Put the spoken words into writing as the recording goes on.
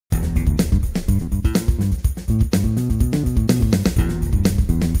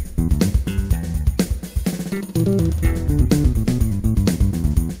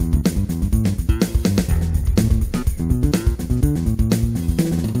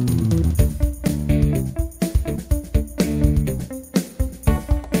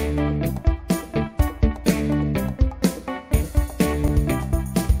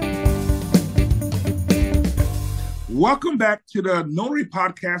Welcome back to the Notary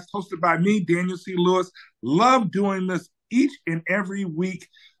Podcast hosted by me, Daniel C. Lewis. Love doing this each and every week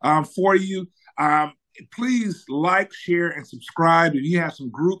for you. Please like, share, and subscribe. If you have some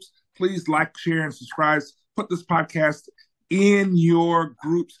groups, please like, share, and subscribe. Put this podcast in your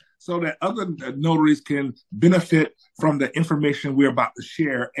groups so that other notaries can benefit from the information we're about to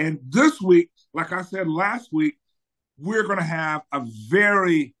share. And this week, like I said last week, we're going to have a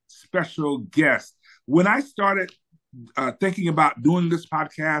very special guest. When I started thinking about doing this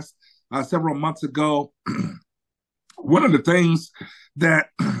podcast several months ago, one of the things that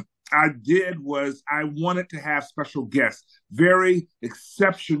I did was I wanted to have special guests, very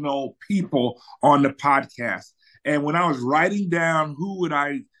exceptional people on the podcast. And when I was writing down who would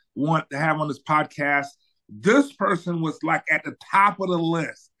I want to have on this podcast, this person was like at the top of the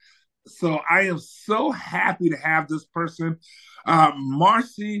list. So I am so happy to have this person,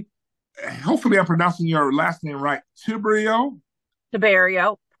 Marcy. Hopefully I'm pronouncing your last name right. Tiberio. Perfect.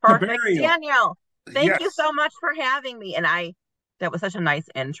 Tiberio. Daniel, thank you Yes. so much for having me. That was such a nice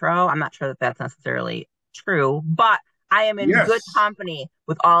intro. I'm not sure that that's necessarily true, but I am in Yes. good company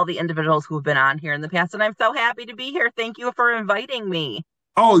with all the individuals who've been on here in the past, and I'm so happy to be here. Thank you for inviting me.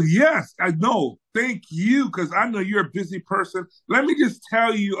 Oh, yes, I know. Thank you, because I know you're a busy person. Let me just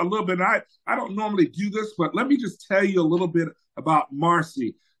tell you a little bit. I don't normally do this, but let me just tell you a little bit about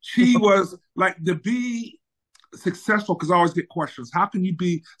Marcy. She was like to be successful, because I always get questions. How can you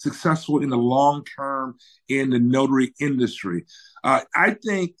be successful in the long term in the notary industry? I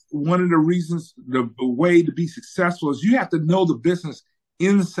think one of the reasons, the way to be successful is you have to know the business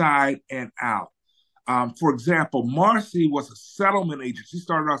inside and out. For example, Marcy was a settlement agent. She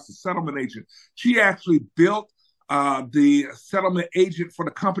started out as a settlement agent. She actually built the settlement agent for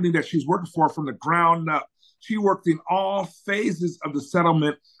the company that she's working for from the ground up. She worked in all phases of the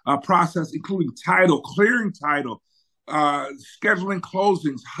settlement process, including title, clearing title, scheduling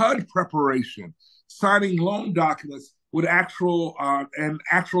closings, HUD preparation, signing loan documents with actual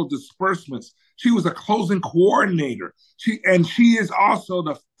disbursements. She was a closing coordinator. She is also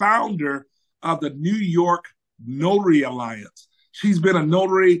the founder of the New York Notary Alliance. She's been a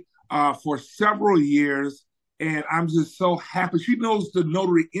notary for several years, and I'm just so happy. She knows the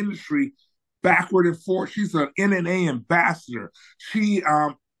notary industry backward and forward. She's an NNA ambassador. She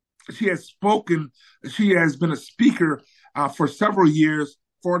has spoken. She has been a speaker for several years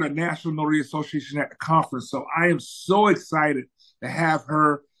for the National Notary Association at the conference. So I am so excited to have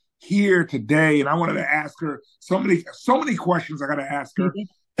her here today, and I wanted to ask her so many questions I got to ask her.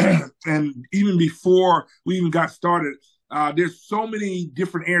 And even before we even got started, there's so many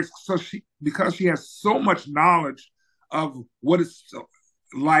different areas. So because she has so much knowledge of what it's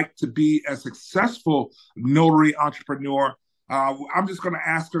like to be a successful notary entrepreneur, I'm just going to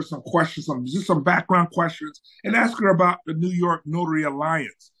ask her some questions, some background questions, and ask her about the New York Notary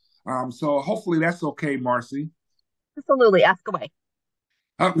Alliance. So hopefully that's okay, Marcy. Absolutely. Ask away.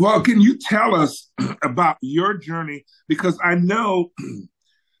 Well, can you tell us about your journey? Because I know,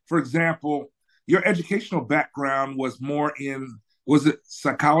 for example, your educational background was was it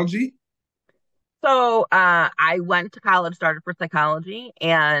psychology? So I went to college, started for psychology,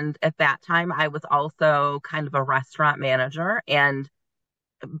 and at that time I was also kind of a restaurant manager. And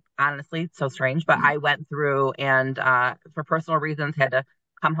honestly, it's so strange, but I went through and for personal reasons had to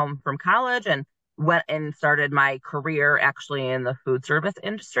come home from college and went and started my career actually in the food service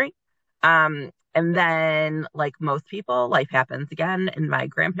industry. And then, like most people, life happens again, and my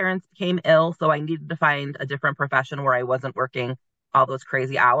grandparents became ill, so I needed to find a different profession where I wasn't working all those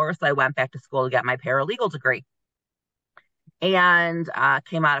crazy hours. So I went back to school to get my paralegal degree and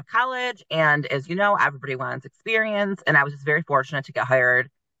came out of college. And as you know, everybody wants experience. And I was just very fortunate to get hired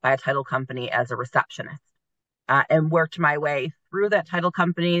by a title company as a receptionist and worked my way through that title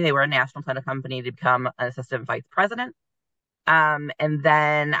company. They were a national title company to become an assistant vice president. And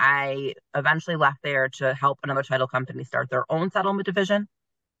then I eventually left there to help another title company start their own settlement division.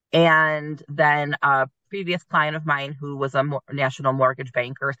 And then a previous client of mine who was a national mortgage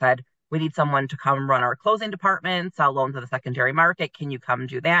banker said, we need someone to come run our closing department, sell loans to the secondary market. Can you come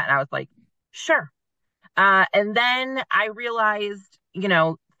do that? And I was like, sure. And then I realized,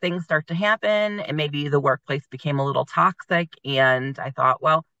 things start to happen and maybe the workplace became a little toxic. And I thought,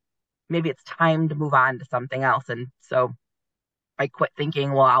 well, maybe it's time to move on to something else. And so I quit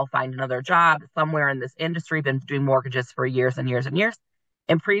thinking, well, I'll find another job somewhere in this industry, been doing mortgages for years and years and years.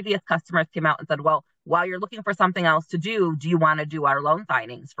 And previous customers came out and said, well, while you're looking for something else to do you want to do our loan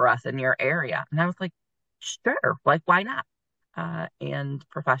signings for us in your area? And I was like, sure, like, why not? And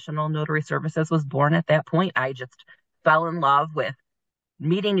professional notary services was born at that point. I just fell in love with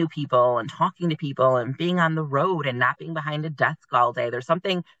meeting new people and talking to people and being on the road and not being behind a desk all day. There's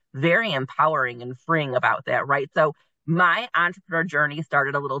something very empowering and freeing about that, right? So my entrepreneur journey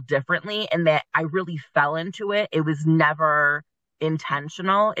started a little differently in that I really fell into it. It was never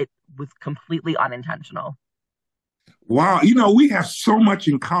intentional. It was completely unintentional. Wow, we have so much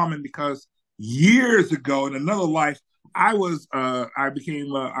in common because years ago in another life, I worked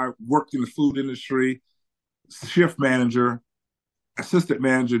in the food industry, shift manager, assistant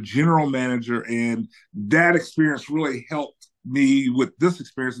manager, general manager, and that experience really helped me with this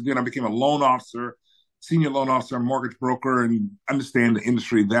experience. And then I became a loan officer, senior loan officer, mortgage broker, and understand the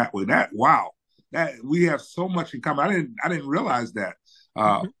industry that way. That we have so much in common. I didn't realize that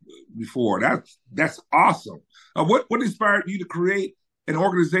uh, before. That's awesome. What inspired you to create an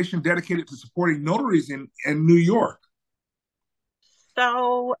organization dedicated to supporting notaries in New York?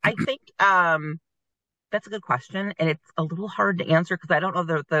 So I think that's a good question, and it's a little hard to answer because I don't know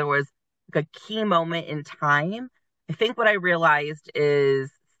that there was like a key moment in time. I think what I realized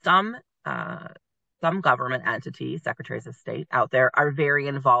is some government entities, secretaries of state out there, are very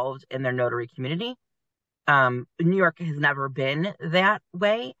involved in their notary community. New York has never been that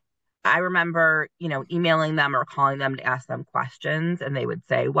way. I remember, emailing them or calling them to ask them questions, and they would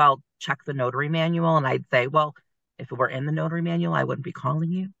say, well, check the notary manual. And I'd say, well, if it were in the notary manual, I wouldn't be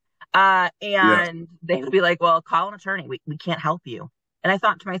calling you. Yes. And they would be like, well, call an attorney. We can't help you. And I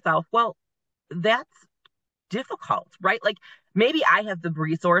thought to myself, well, that's difficult, right? Like maybe I have the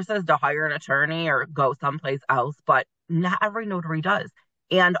resources to hire an attorney or go someplace else, but not every notary does.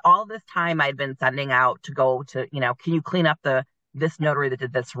 And all this time I'd been sending out to go to, can you clean up this notary that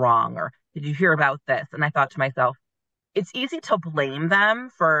did this wrong? Or did you hear about this? And I thought to myself, it's easy to blame them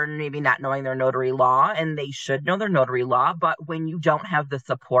for maybe not knowing their notary law, and they should know their notary law. But when you don't have the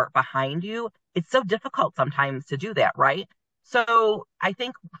support behind you, it's so difficult sometimes to do that, right? So I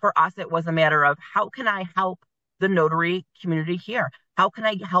think for us, it was a matter of how can I help the notary community here? How can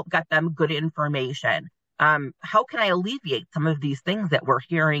I help get them good information? How can I alleviate some of these things that we're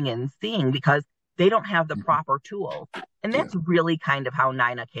hearing and seeing because they don't have the proper tools? And Yeah. that's really kind of how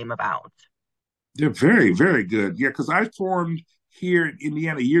NINA came about. They're very, very good. Yeah, because I formed here in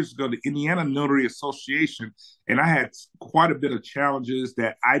Indiana years ago the Indiana Notary Association, and I had quite a bit of challenges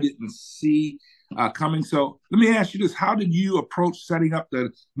that I didn't see coming. So let me ask you this: how did you approach setting up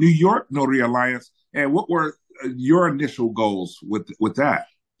the New York Notary Alliance, and what were your initial goals with that?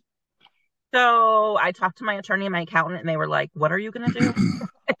 So I talked to my attorney and my accountant, and they were like, "What are you going to do?"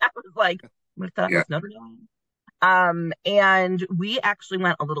 I was like, "I'm going to set up Yeah. this notary alliance." And we actually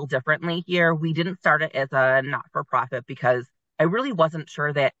went a little differently here. We didn't start it as a not-for-profit because I really wasn't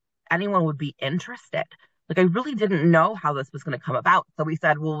sure that anyone would be interested. Like I really didn't know how this was going to come about. So we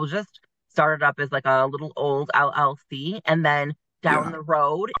said, well, we'll just start it up as like a little old LLC, and then down Yeah. the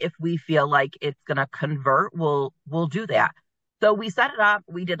road, if we feel like it's going to convert, we'll do that. So we set it up.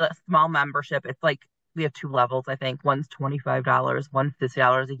 We did a small membership. It's like we have two levels, I think. One's $25, one's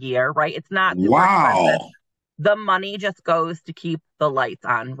 $50 a year, right? It's not super expensive. Wow. The money just goes to keep the lights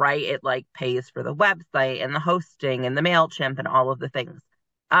on, right? It like pays for the website and the hosting and the MailChimp and all of the things.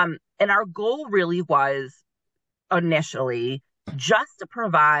 And our goal really was initially just to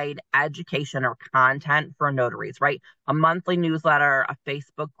provide education or content for notaries, right? A monthly newsletter, a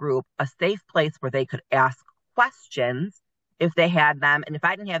Facebook group, a safe place where they could ask questions if they had them. And if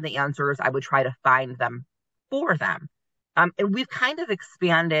I didn't have the answers, I would try to find them for them. And we've kind of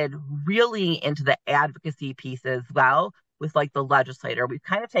expanded really into the advocacy piece as well with like the legislator. We've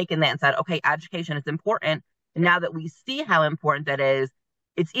kind of taken that and said, okay, education is important. And now that we see how important that is,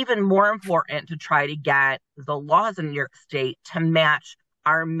 it's even more important to try to get the laws in New York State to match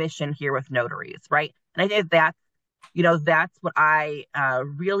our mission here with notaries, right? And I think that's what I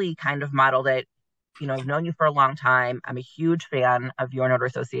really kind of modeled it. I've known you for a long time. I'm a huge fan of your Notary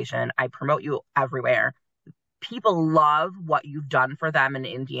Association. I promote you everywhere. People love what you've done for them in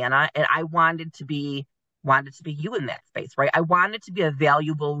Indiana, and I wanted to be you in that space, right? I wanted to be a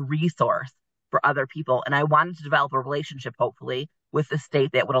valuable resource for other people, and I wanted to develop a relationship, hopefully, with the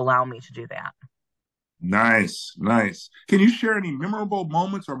state that would allow me to do that. Nice, nice. Can you share any memorable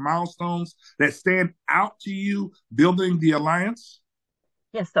moments or milestones that stand out to you building the alliance?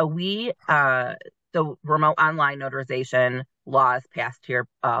 Yeah, so so remote online notarization laws passed here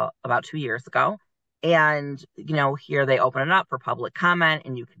about 2 years ago. And, here they open it up for public comment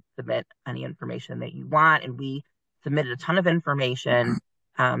and you can submit any information that you want. And we submitted a ton of information.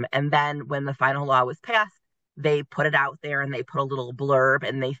 And then when the final law was passed, they put it out there and they put a little blurb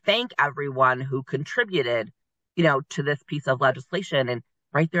and they thank everyone who contributed, to this piece of legislation. And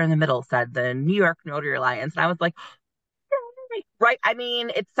right there in the middle said the New York Notary Alliance. And I was like, Right. I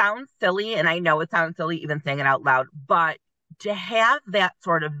mean, it sounds silly, and I know it sounds silly even saying it out loud, but to have that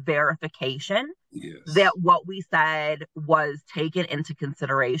sort of verification Yes. that what we said was taken into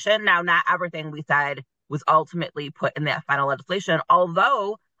consideration. Now, not everything we said was ultimately put in that final legislation,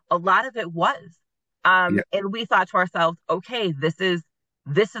 although a lot of it was. Yeah. And we thought to ourselves, okay, this is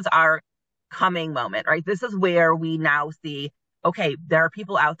our coming moment, right? This is where we now see, okay, there are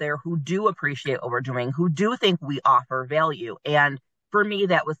people out there who do appreciate what we're doing, who do think we offer value. And for me,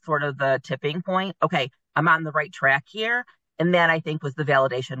 that was sort of the tipping point. Okay, I'm on the right track here. And that I think was the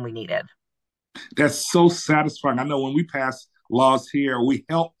validation we needed. That's so satisfying. I know when we pass laws here, we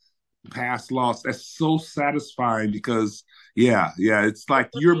help pass laws. That's so satisfying because, yeah, it's like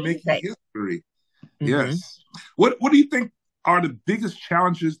It's you're making amazing. history. Hmm. Yes. What do you think are the biggest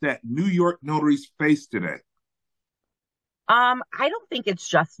challenges that New York notaries face today? I don't think it's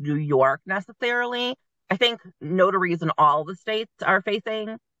just New York necessarily. I think notaries in all the states are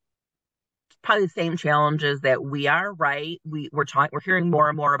facing probably the same challenges that we are, right? We're hearing more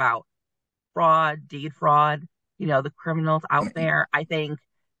and more about fraud, deed fraud, the criminals out there. I think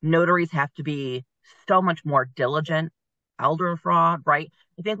notaries have to be so much more diligent. Elder fraud, right?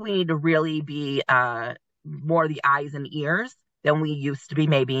 I think we need to really be more the eyes and ears than we used to be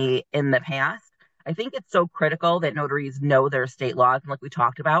maybe in the past. I think it's so critical that notaries know their state laws. And like we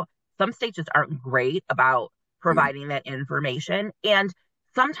talked about, some states just aren't great about Yeah. providing that information. And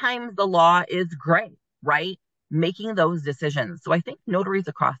sometimes the law is gray, right? Making those decisions. So I think notaries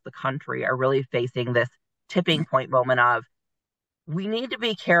across the country are really facing this tipping point moment of we need to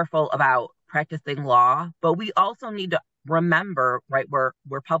be careful about practicing law, but we also need to remember, right, we're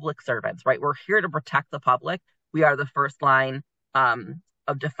public servants, right? We're here to protect the public. We are the first line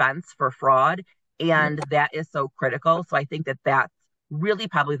of defense for fraud, Yeah. and that is so critical. So I think that that's really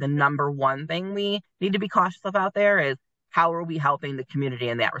probably the number one thing we need to be cautious of out there is how are we helping the community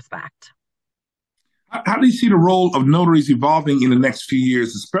in that respect? How do you see the role of notaries evolving in the next few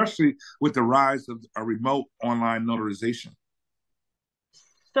years, especially with the rise of a remote online notarization?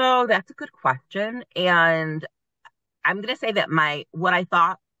 So that's a good question. And I'm going to say that what I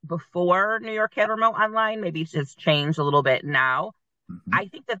thought before New York had remote online maybe it's just changed a little bit now. Mhm. I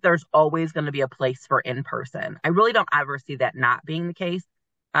think that there's always going to be a place for in person. I really don't ever see that not being the case.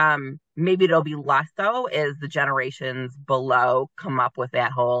 Maybe it'll be less so as the generations below come up with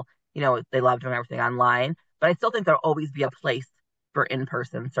that whole, they love doing everything online. But I still think there'll always be a place for in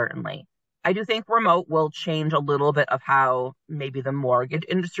person, certainly. I do think remote will change a little bit of how maybe the mortgage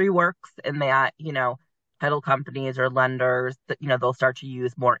industry works in that, title companies or lenders that, they'll start to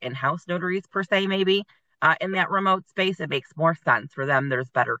use more in-house notaries per se, maybe in that remote space. It makes more sense for them. There's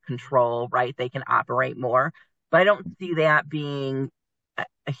better control, right? They can operate more. But I don't see that being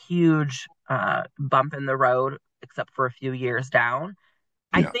a huge bump in the road, except for a few years down.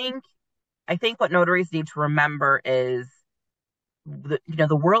 I Yeah, think I think what notaries need to remember is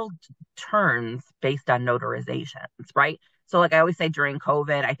the world turns based on notarizations, right? So like I always say during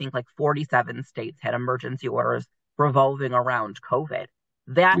COVID, I think like 47 states had emergency orders revolving around COVID.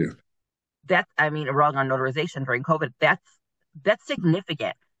 That's yeah, I mean, wrong on notarization during COVID. That's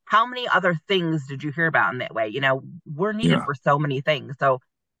significant. How many other things did you hear about in that way? We're needed yeah. for so many things. So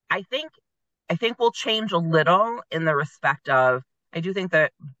I think I think we'll change a little in the respect of I do think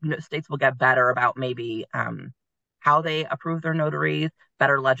that states will get better about maybe how they approve their notaries.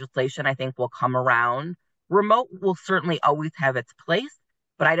 Better legislation, I think, will come around. Remote will certainly always have its place,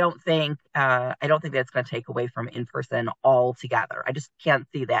 but I don't think that's going to take away from in person altogether. I just can't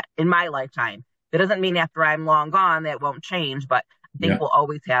see that in my lifetime. That doesn't mean after I'm long gone that won't change, but I think Yeah. we'll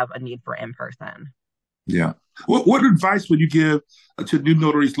always have a need for in person. Yeah. What advice would you give to new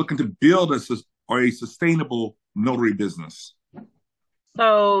notaries looking to build a sustainable notary business?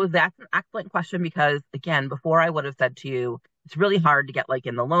 So that's an excellent question because again, before I would have said to you, it's really hard to get like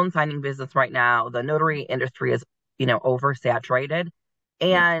in the loan signing business right now. The notary industry is, oversaturated.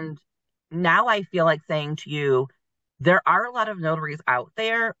 Yeah. And now I feel like saying to you, there are a lot of notaries out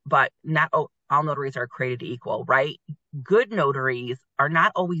there, but not all notaries are created equal, right? Good notaries are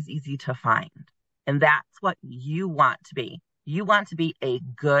not always easy to find. And that's what you want to be. You want to be a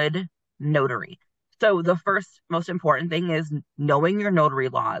good notary. So the first most important thing is knowing your notary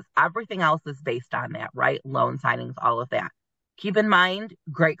laws. Everything else is based on that, right? Loan signings, all of that. Keep in mind,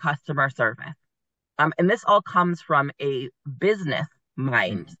 great customer service. And this all comes from a business Mm.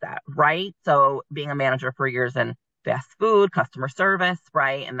 mindset, right? So being a manager for years in fast food, customer service,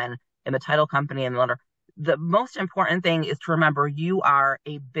 right? And then in the title company and the lender. The most important thing is to remember you are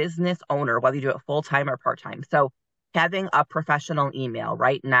a business owner, whether you do it full time or part time. So having a professional email,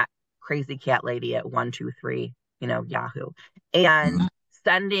 right? Not crazy cat lady at 123 Yahoo, and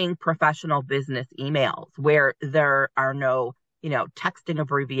sending professional business emails where there are no, texting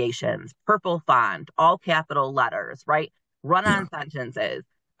abbreviations, purple font, all capital letters, right? Run on sentences.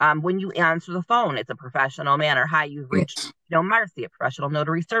 When you answer the phone, it's a professional manner. Hi, you've reached, Marcy at Professional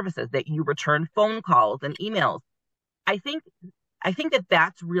Notary Services, that you return phone calls and emails. I think that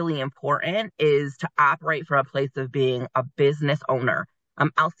that's really important, is to operate from a place of being a business owner.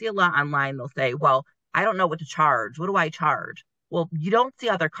 I'll see a lot online. They'll say, well, I don't know what to charge. What do I charge? Well, you don't see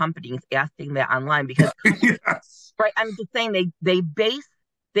other companies asking that online because, Yes. right? I'm just saying they base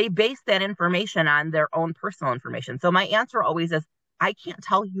that information on their own personal information. So my answer always is, I can't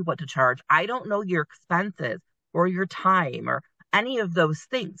tell you what to charge. I don't know your expenses or your time or any of those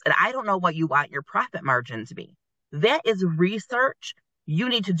things. And I don't know what you want your profit margin to be. That is research you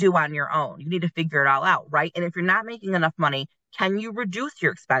need to do on your own. You need to figure it all out, right? And if you're not making enough money, can you reduce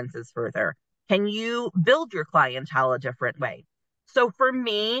your expenses further? Can you build your clientele a different way? So for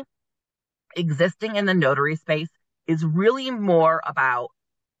me, existing in the notary space is really more about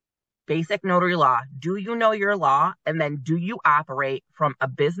basic notary law. Do you know your law? And then do you operate from a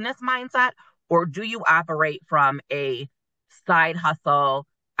business mindset, or do you operate from a side hustle,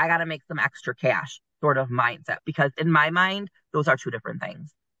 I got to make some extra cash sort of mindset? Because in my mind, those are two different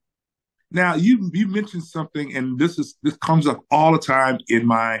things. Now, you mentioned something, and this comes up all the time in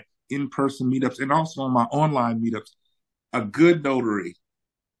my in-person meetups and also on my online meetups. A good notary,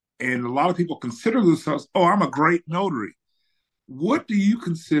 and a lot of people consider themselves, oh, I'm a great notary. What do you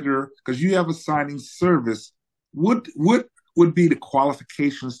consider, because you have a signing service, what would be the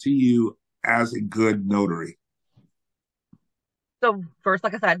qualifications to you as a good notary? So first,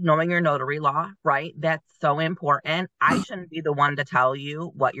 like I said, knowing your notary law, right? That's so important. I shouldn't be the one to tell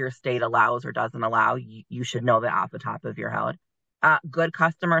you what your state allows or doesn't allow. You should know that off the top of your head. Good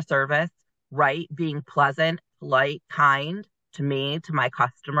customer service, right? Being pleasant, polite, kind to me, to my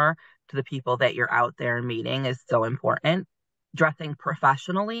customer, to the people that you're out there meeting is so important. Dressing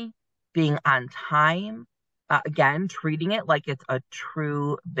professionally, being on time, again, treating it like it's a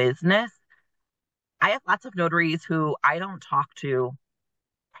true business. I have lots of notaries who I don't talk to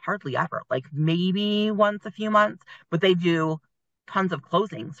hardly ever, like maybe once a few months, but they do tons of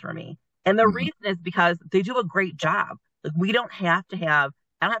closings for me. And the reason is because they do a great job. Like I don't have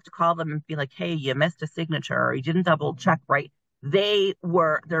to call them and be like, hey, you missed a signature or you didn't double check, right? They're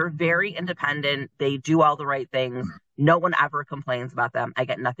very independent. They do all the right things. No one ever complains about them. I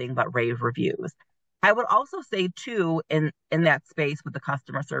get nothing but rave reviews. I would also say too, in that space with the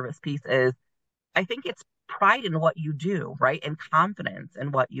customer service piece is, I think it's pride in what you do, right? And confidence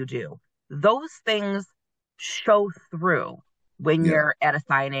in what you do. Those things show through when you're at a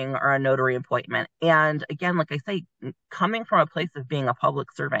signing or a notary appointment. And again, like I say, coming from a place of being a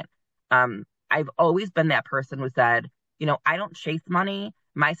public servant, I've always been that person who said, I don't chase money.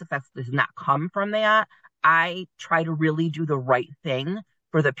 My success does not come from that. I try to really do the right thing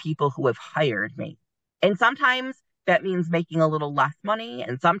for the people who have hired me. And sometimes that means making a little less money,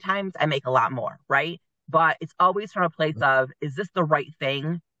 and sometimes I make a lot more, right? But it's always from a place of, is this the right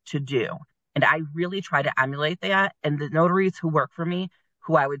thing to do? And I really try to emulate that. And the notaries who work for me,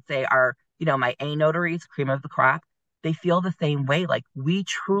 who I would say are, my A notaries, cream of the crop, they feel the same way. Like we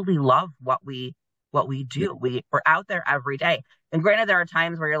truly love what we do. We're out there every day. And granted, there are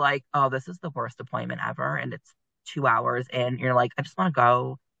times where you're like, oh, this is the worst appointment ever, and it's 2 hours, and you're like, I just want to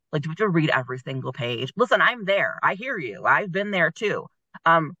go. Like, do we have to read every single page? Listen, I'm there. I hear you. I've been there too.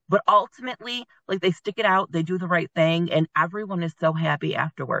 But ultimately, like they stick it out, they do the right thing, and everyone is so happy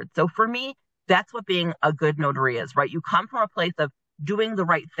afterwards. So for me, that's what being a good notary is, right? You come from a place of doing the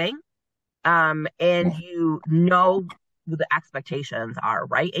right thing, and you know what the expectations are,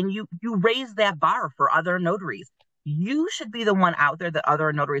 right? And you raise that bar for other notaries. You should be the one out there that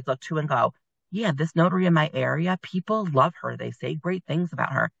other notaries look to and go, yeah, this notary in my area, people love her. They say great things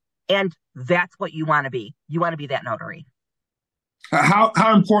about her. And that's what you want to be. You want to be that notary.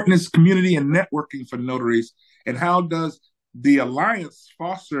 How important is community and networking for notaries, and how does the Alliance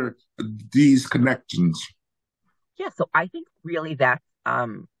foster these connections? Yeah, so I think really that's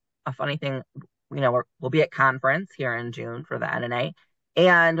a funny thing. We'll be at conference here in June for the NNA.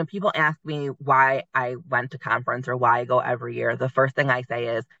 And when people ask me why I went to conference or why I go every year, the first thing I say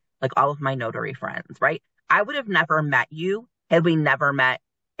is, like, all of my notary friends, right? I would have never met you had we never met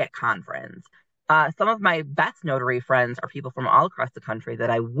at conference. Some of my best notary friends are people from all across the country that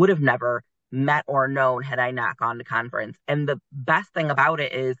I would have never met or known had I not gone to conference. And the best thing about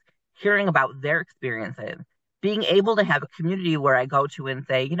it is hearing about their experiences, being able to have a community where I go to and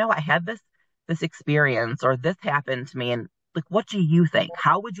say, I had this experience, or this happened to me, and like, what do you think?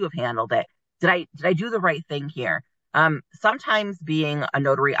 How would you have handled it? did I do the right thing here? Sometimes being a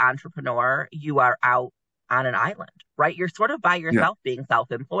notary entrepreneur, you are out on an island, right? You're sort of by Yeah. yourself being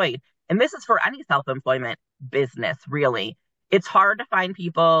self-employed. And this is for any self-employment business, really. It's hard to find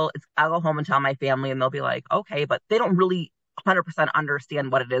people. I'll go home and tell my family and they'll be like, okay, but they don't really 100%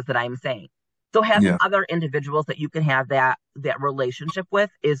 understand what it is that I'm saying. So having Yeah. other individuals that you can have that relationship with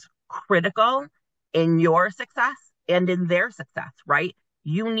is critical in your success and in their success, right?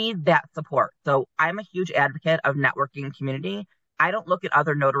 You need that support. So I'm a huge advocate of networking community. I don't look at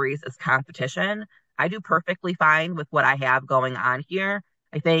other notaries as competition. I do perfectly fine with what I have going on here.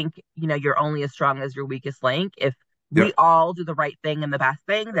 I think, you're only as strong as your weakest link. If Yeah. we all do the right thing and the best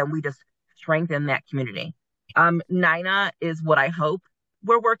thing, then we just strengthen that community. NINA is what I hope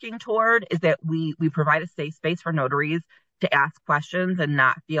we're working toward, is that we provide a safe space for notaries to ask questions and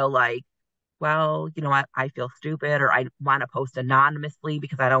not feel like, well, you know what, I feel stupid, or I want to post anonymously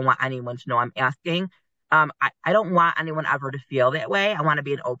because I don't want anyone to know I'm asking. I don't want anyone ever to feel that way. I want to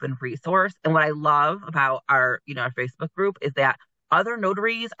be an open resource. And what I love about our Facebook group is that other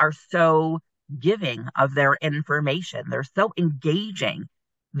notaries are so giving of their information. They're so engaging.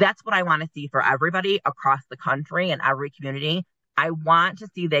 That's what I want to see for everybody across the country and every community. I want to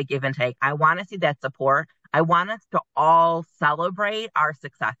see that give and take. I want to see that support. I want us to all celebrate our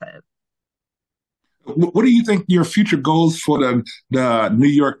successes. What do you think your future goals for the New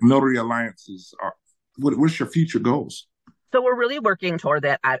York Notary Alliances are? What's your future goals? So we're really working toward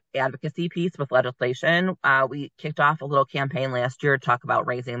that advocacy piece with legislation. We kicked off a little campaign last year to talk about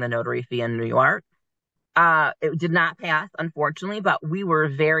raising the notary fee in New York. It did not pass, unfortunately, but we were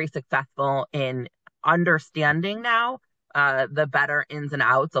very successful in understanding now the better ins and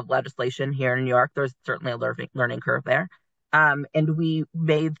outs of legislation here in New York. There's certainly a learning curve there. And we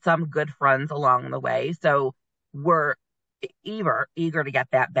made some good friends along the way. So we're eager to get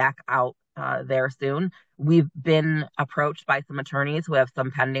that back out there soon. We've been approached by some attorneys who have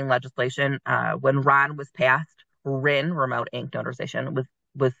some pending legislation. When RON was passed, RIN, Remote Ink Notarization,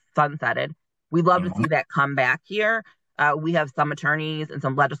 was sunsetted. We'd love to see that come back here. We have some attorneys and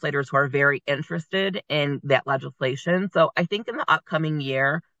some legislators who are very interested in that legislation. So I think in the upcoming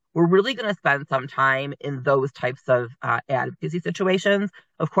year, we're really going to spend some time in those types of advocacy situations.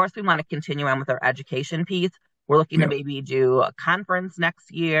 Of course, we want to continue on with our education piece. We're looking to maybe do a conference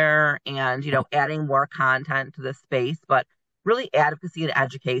next year and, adding more content to this space. But really, advocacy and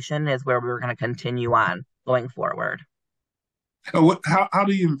education is where we're going to continue on going forward. How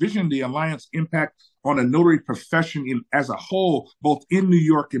do you envision the Alliance impact on the notary profession as a whole, both in New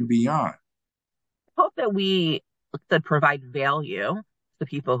York and beyond? I hope that we provide value to the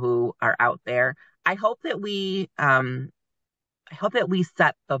people who are out there. I hope that we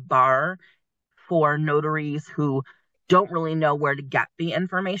set the bar for notaries who don't really know where to get the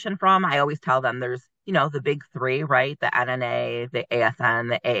information from. I always tell them there's, the big three, right? The NNA, the ASN,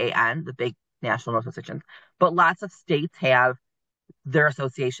 the AAN, the big national associations. But lots of states have their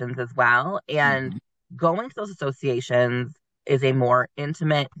associations as well. And going to those associations is a more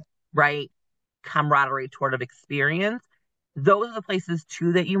intimate, right, camaraderie sort of experience. Those are the places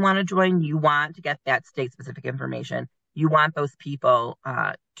too that you want to join. You want to get that state specific information. You want those people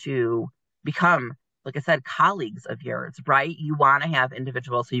to become, like I said, colleagues of yours, right? You want to have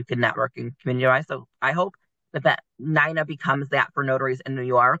individuals so you can network and community. So I hope that NINA becomes that for notaries in New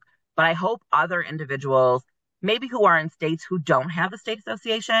York. But I hope other individuals, maybe who are in states who don't have a state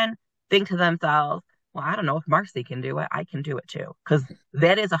association, think to themselves, well, I don't know if Marcy can do it. I can do it too. Because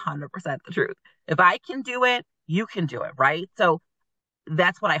that is 100% the truth. If I can do it, you can do it, right? So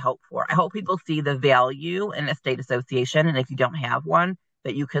that's what I hope for. I hope people see the value in a state association. And if you don't have one,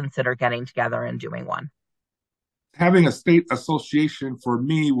 that you consider getting together and doing one. Having a state association for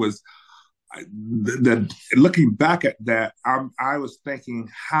me was looking back at that, I was thinking,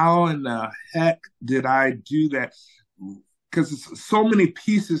 how in the heck did I do that? Because it's so many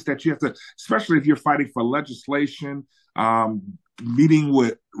pieces that you have to, especially if you're fighting for legislation, meeting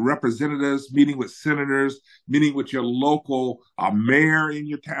with representatives, meeting with senators, meeting with your local mayor in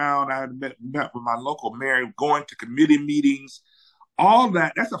your town. I had met with my local mayor, going to committee meetings, all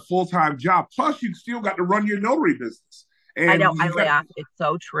that's a full-time job. Plus, you still got to run your notary business. And I know, I laugh. It's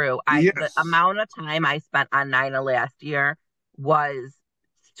so true. Yes. The amount of time I spent on NINA last year was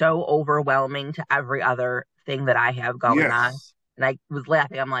so overwhelming to every other thing that I have going on. And I was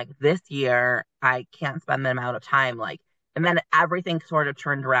laughing. I'm like, this year, I can't spend the amount of time. And then everything sort of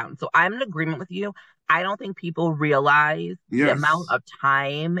turned around. So I'm in agreement with you. I don't think people realize the amount of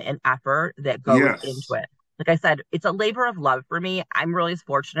time and effort that goes into it. Like I said, it's a labor of love for me. I'm really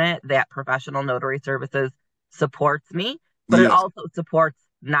fortunate that Professional Notary Services supports me, but it also supports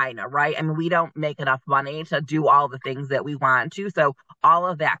Nina, right? I mean, we don't make enough money to do all the things that we want to. So all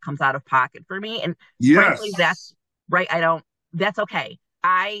of that comes out of pocket for me. And frankly, that's Yes. right. That's okay.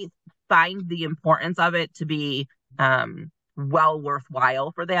 I find the importance of it to be well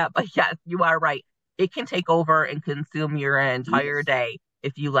worthwhile for that. But yes, you are right. It can take over and consume your entire Yes. day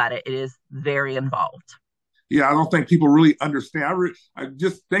if you let it. It is very involved. Yeah, I don't think people really understand. I'm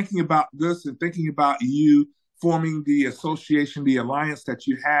just thinking about this and thinking about you forming the association, the alliance that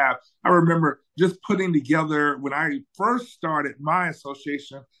you have. I remember just putting together, when I first started my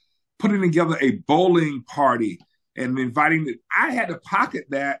association, putting together a bowling party and inviting I had to pocket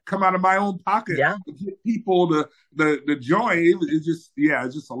that, come out of my own pocket Yeah. to get people to join. It's just, yeah,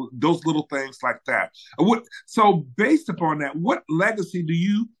 it's just those little things like that. So based upon that, what legacy do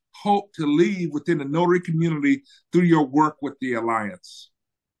you hope to leave within the notary community through your work with the Alliance?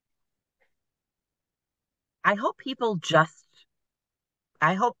 I hope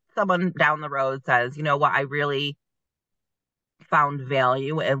I hope someone down the road says, you know what, I really found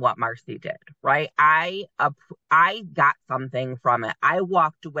value in what Marcy did, right? I got something from it. I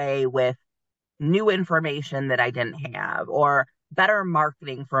walked away with new information that I didn't have, or better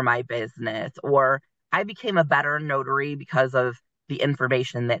marketing for my business, or I became a better notary because of the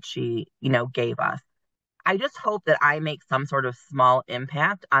information that she, gave us. I just hope that I make some sort of small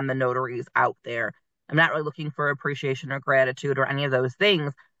impact on the notaries out there. I'm not really looking for appreciation or gratitude or any of those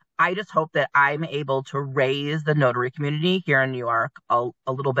things. I just hope that I'm able to raise the notary community here in New York a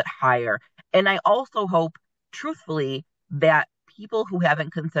little bit higher. And I also hope, truthfully, that people who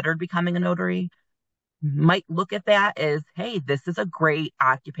haven't considered becoming a notary might look at that as, hey, this is a great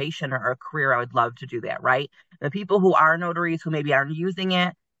occupation or a career. I would love to do that, right? The people who are notaries who maybe aren't using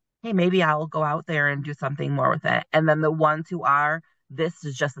it, hey, maybe I'll go out there and do something more with it. And then the ones who are, this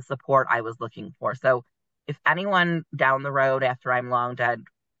is just the support I was looking for. So if anyone down the road after I'm long dead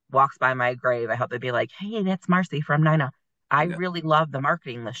walks by my grave, I hope they'd be like, hey, that's Marcy from Nina. I Yeah. really love the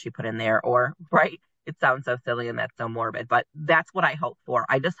marketing list she put in there. Or, right? It sounds so silly and that's so morbid, but that's what I hope for.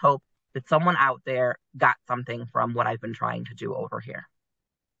 I just hope that someone out there got something from what I've been trying to do over here.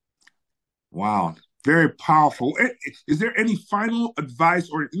 Wow. Very powerful. Is there any final advice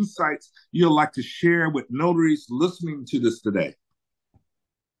or insights you'd like to share with notaries listening to this today?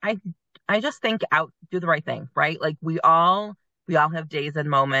 I I just think do the right thing, right? Like we all have days and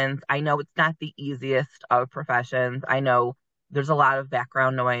moments. I know it's not the easiest of professions. I know there's a lot of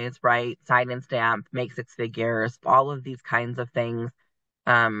background noise, right? Sign and stamp, make six figures, all of these kinds of things.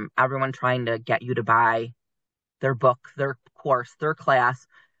 Everyone trying to get you to buy their book, their course, their class.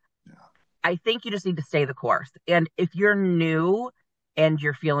 I think you just need to stay the course. And if you're new and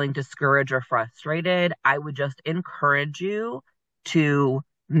you're feeling discouraged or frustrated, I would just encourage you to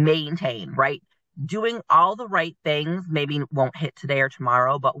maintain, right? Doing all the right things maybe won't hit today or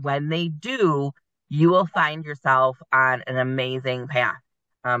tomorrow, but when they do, you will find yourself on an amazing path.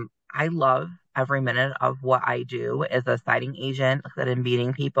 I love every minute of what I do as a signing agent, like I said, in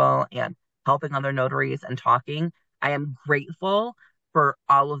meeting people and helping other notaries and talking. I am grateful for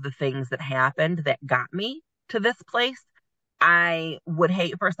all of the things that happened that got me to this place. I would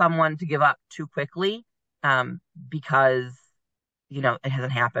hate for someone to give up too quickly because, it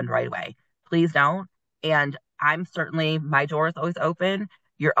hasn't happened right away. Please don't. And my door is always open.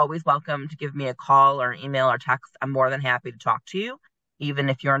 You're always welcome to give me a call or email or text. I'm more than happy to talk to you. Even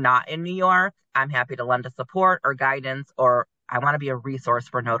if you're not in New York, I'm happy to lend a support or guidance, or I want to be a resource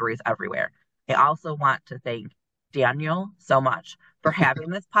for notaries everywhere. I also want to thank Daniel so much for having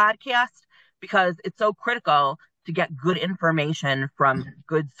this podcast because it's so critical to get good information from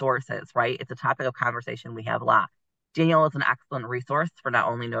good sources, right? It's a topic of conversation we have a lot. Daniel is an excellent resource for not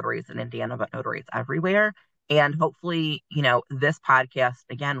only notaries in Indiana, but notaries everywhere. And hopefully, this podcast,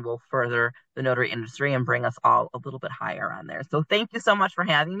 again, will further the notary industry and bring us all a little bit higher on there. So thank you so much for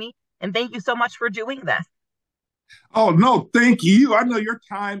having me. And thank you so much for doing this. Oh, no, thank you. I know your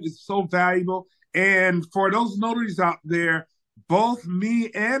time is so valuable. And for those notaries out there, both me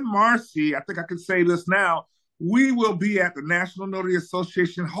and Marcy, I think I can say this now, we will be at the National Notary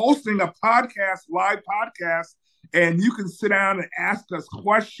Association hosting a live podcast, and you can sit down and ask us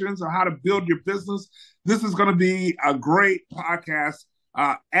questions on how to build your business. This is going to be a great podcast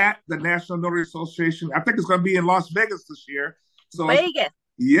at the National Notary Association. I think it's going to be in Las Vegas this year. So Vegas.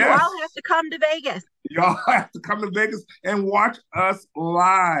 Yes. You all have to come to Vegas. Y'all have to come to Vegas and watch us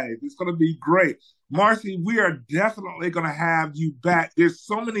live. It's going to be great. Marcy, we are definitely going to have you back. There's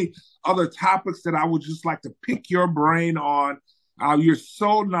so many other topics that I would just like to pick your brain on. You're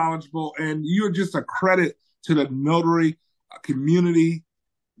so knowledgeable, and you're just a credit to the notary community,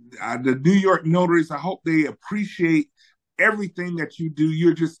 the New York notaries. I hope they appreciate everything that you do.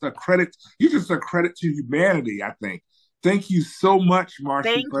 You're just a credit. You're just a credit to humanity, I think. Thank you so much, Marcy,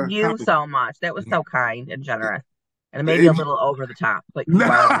 Thank for you coming. so much. That was so kind and generous. And maybe a If, little over the top, but you no, are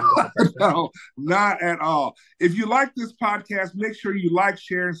a wonderful person. no, not at all. If you like this podcast, make sure you like,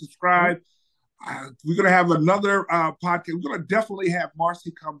 share, and subscribe. We're going to have another podcast. We're going to definitely have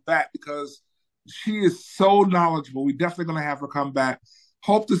Marcy come back because she is so knowledgeable. We're definitely going to have her come back.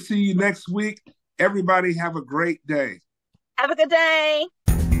 Hope to see you next week. Everybody have a great day. Have a good day.